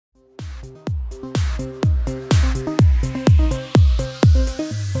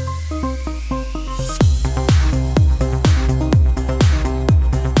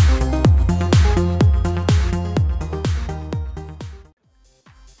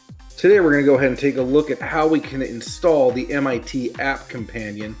Today we're going to go ahead and take a look at how we can install the MIT App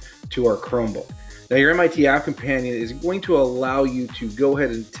Companion to our Chromebook. Now your MIT App Companion is going to allow you to go ahead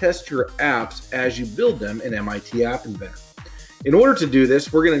and test your apps as you build them in MIT App Inventor. In order to do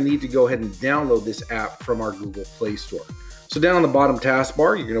this, we're going to need to go ahead and download this app from our Google Play Store. So down on the bottom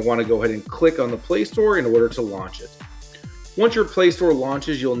taskbar, you're going to want to go ahead and click on the Play Store in order to launch it. Once your Play Store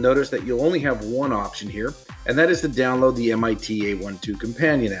launches, you'll notice that you'll only have one option here, and that is to download the MIT AI2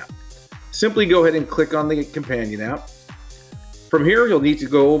 Companion app. Simply go ahead and click on the Companion app. From here, you'll need to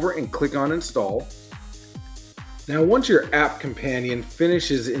go over and click on Install. Now, once your App Companion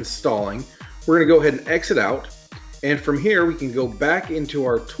finishes installing, we're going to go ahead and exit out. And from here, we can go back into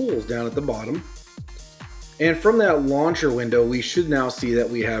our tools down at the bottom. And from that launcher window, we should now see that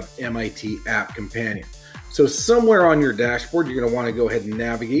we have MIT App Companion. So somewhere on your dashboard, you're going to want to go ahead and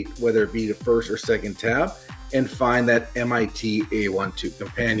navigate, whether it be the first or second tab, and find that MIT AI2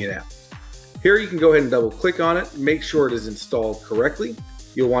 Companion app. Here you can go ahead and double click on it, make sure it is installed correctly.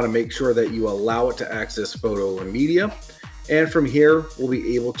 You'll want to make sure that you allow it to access photo and media. And from here, we'll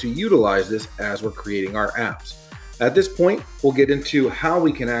be able to utilize this as we're creating our apps. At this point, we'll get into how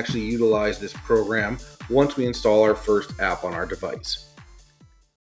we can actually utilize this program once we install our first app on our device.